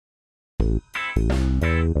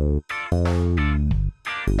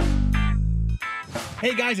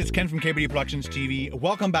Hey guys, it's Ken from KBDProductionsTV.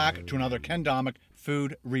 Welcome back to another Ken Domik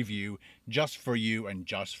food review just for you and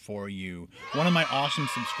just for you. One of my awesome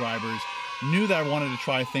subscribers knew that I wanted to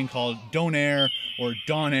try a thing called Donair or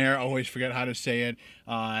Donair, I always forget how to say it,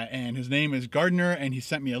 and his name is Gardner, and he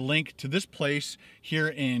sent me a link to this place here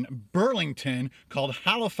in Burlington called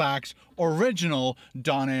Halifax Original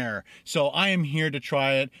Donair. So I am here to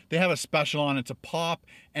try it. They have a special on. It's a pop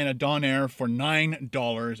and a Donair for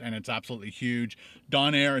 $9, and it's absolutely huge.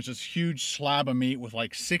 Donair is this huge slab of meat with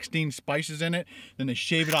like 16 spices in it. Then they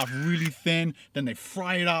shave it off really thin, then they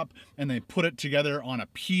fry it up, and they put it together on a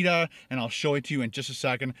pita, and I'll show it to you in just a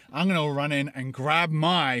second. I'm gonna run in and grab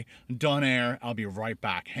my Donair. I'll be right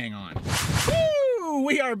back. Hang on. Woo!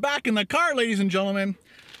 We are back in the car, ladies and gentlemen.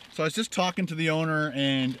 So I was just talking to the owner,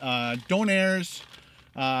 and Donairs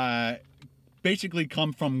basically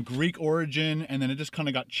come from Greek origin, and then it just kind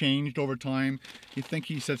of got changed over time. You think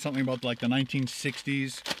he said something about like the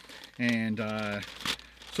 1960s, and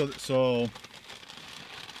so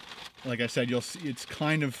like I said, you'll see it's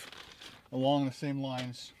kind of along the same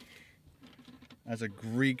lines as a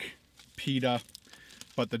Greek pita,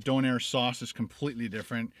 but the Donair sauce is completely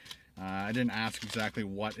different. I didn't ask exactly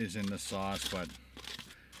what is in the sauce, but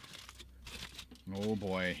oh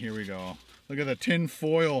boy, here we go. Look at the tin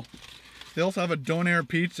foil. They also have a Donair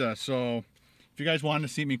pizza, so if you guys wanted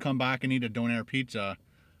to see me come back and eat a Donair pizza,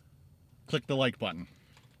 click the like button.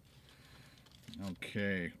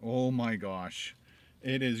 Okay, oh my gosh.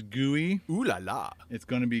 It is gooey. Ooh la la. It's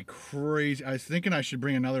gonna be crazy. I was thinking I should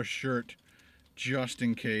bring another shirt just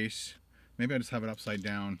in case. Maybe I just have it upside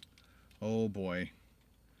down. Oh boy.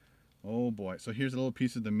 Oh boy. So here's a little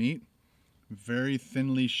piece of the meat. Very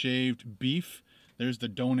thinly shaved beef. There's the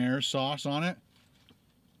Donair sauce on it.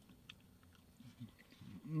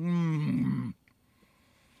 Mmm.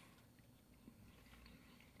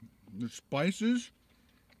 The spices.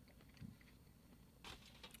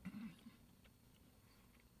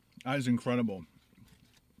 That is incredible.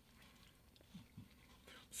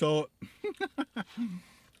 So,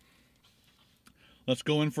 let's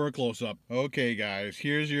go in for a close-up. Okay, guys,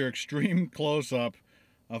 here's your extreme close-up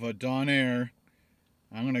of a Donair.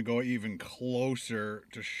 I'm gonna go even closer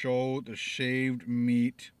to show the shaved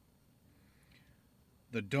meat.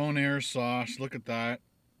 The Donair sauce, look at that.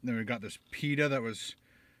 Then we got this pita that was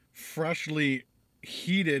freshly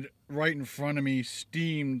heated right in front of me,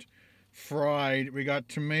 steamed, fried. We got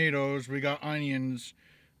tomatoes, we got onions.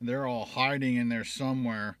 They're all hiding in there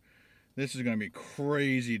somewhere. This is gonna be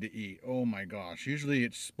crazy to eat. Oh my gosh. Usually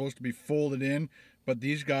it's supposed to be folded in, but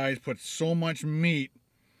these guys put so much meat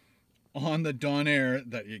on the Donair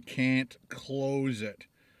that you can't close it.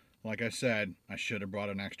 Like I said, I should have brought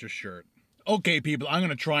an extra shirt. Okay, people, I'm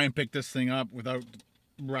gonna try and pick this thing up without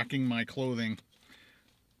wrecking my clothing.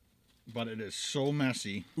 But it is so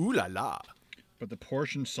messy. Ooh la la. But the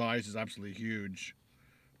portion size is absolutely huge.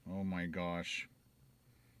 Oh my gosh.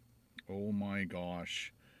 Oh my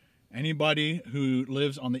gosh. Anybody who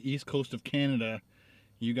lives on the east coast of Canada,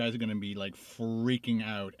 you guys are gonna be like freaking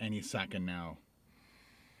out any second now.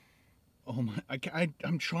 Oh my,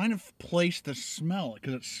 I'm trying to place the smell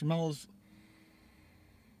because it smells.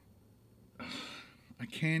 I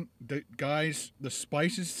can't, guys, the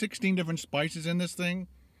spices, 16 different spices in this thing.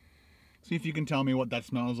 See if you can tell me what that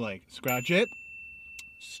smells like. Scratch it,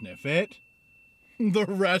 sniff it. The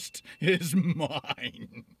rest is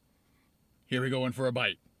mine. Here we go in for a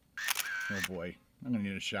bite. Oh boy, I'm gonna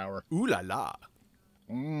need a shower. Ooh la la.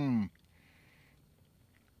 Mmm.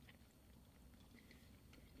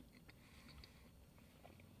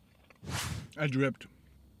 I dripped.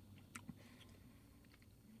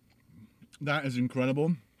 That is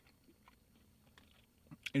incredible.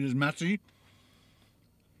 It is messy.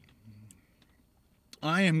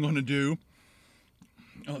 I am going to do,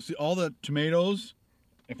 oh, see all the tomatoes,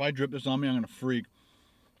 if I drip this on me, I'm going to freak.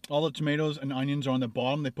 All the tomatoes and onions are on the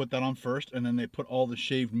bottom. They put that on first, and then they put all the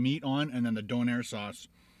shaved meat on, and then the Donair sauce.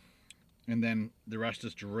 And then the rest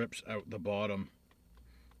just drips out the bottom.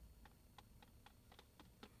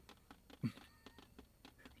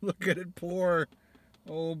 Look at it pour.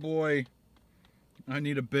 Oh boy. I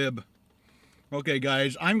need a bib. Okay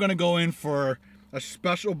guys, I'm gonna go in for a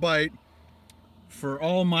special bite for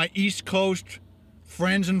all my East Coast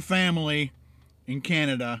friends and family in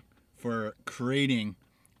Canada for creating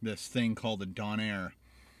this thing called the Donair.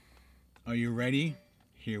 Are you ready?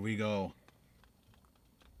 Here we go.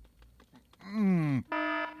 Mmm.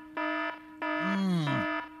 Mmm.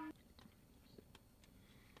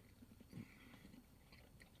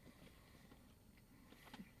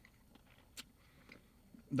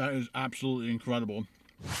 That is absolutely incredible.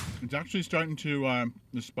 It's actually starting to,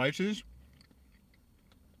 the spices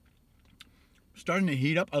starting to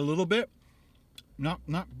heat up a little bit. Not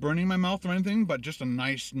burning my mouth or anything, but just a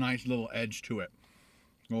nice little edge to it.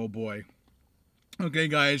 Oh boy. Okay,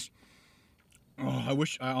 guys. Oh,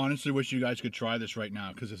 I honestly wish you guys could try this right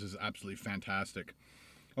now, because this is absolutely fantastic.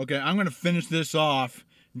 Okay, I'm gonna finish this off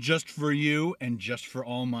just for you and just for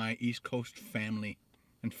all my East Coast family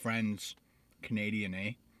and friends. Canadian,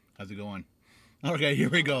 eh? How's it going? Okay, here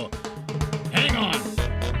we go. Hang on.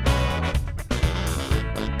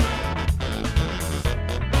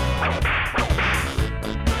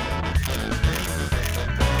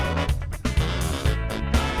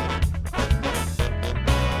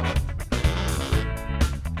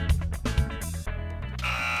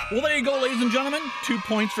 Well, there you go, ladies and gentlemen. 2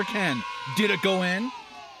 points for Ken. Did it go in?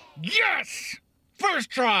 Yes! First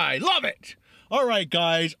try. Love it. All right,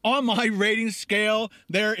 guys. On my rating scale,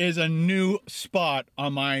 there is a new spot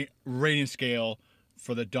on my rating scale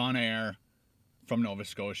for the Donair from Nova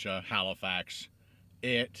Scotia, Halifax.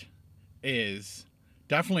 It is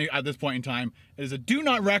definitely, at this point in time, it is a do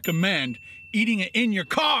not recommend eating it in your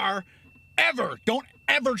car ever. Don't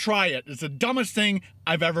ever try it. It's the dumbest thing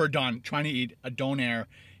I've ever done, trying to eat a Donair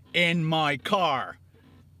in my car.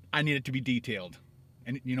 I need it to be detailed.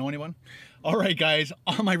 And you know anyone? All right, guys,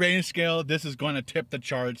 on my rating scale, this is going to tip the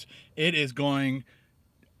charts. It is going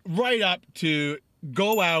right up to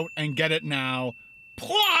go out and get it now.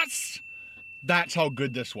 Plus, that's how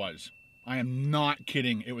good this was. I am not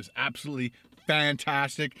kidding. It was absolutely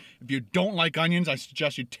fantastic. If you don't like onions, I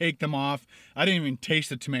suggest you take them off. I didn't even taste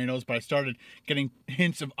the tomatoes, but I started getting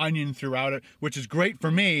hints of onion throughout it, which is great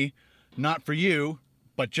for me, not for you,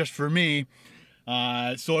 but just for me.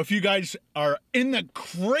 So if you guys are in the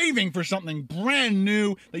craving for something brand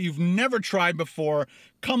new that you've never tried before,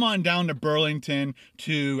 come on down to Burlington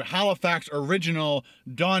to Halifax Original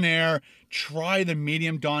Donair. Try the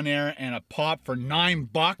medium Donair and a pop for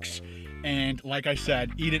 $9. And like I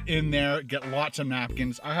said, eat it in there, get lots of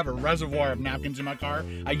napkins. I have a reservoir of napkins in my car.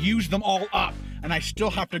 I use them all up, and I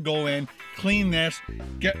still have to go in, clean this,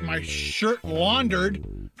 get my shirt laundered.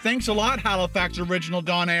 Thanks a lot, Halifax Original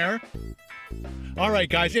Donair. All right,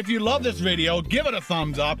 guys, if you love this video, give it a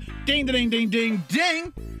thumbs up. Ding, ding, ding, ding,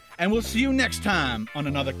 ding. And we'll see you next time on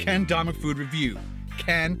another Ken Domik food review.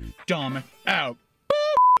 Ken Domik out.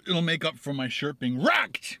 It'll make up for my shirt being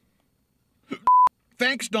wrecked.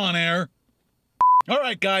 Thanks, Donair. All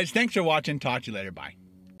right, guys, thanks for watching. Talk to you later. Bye.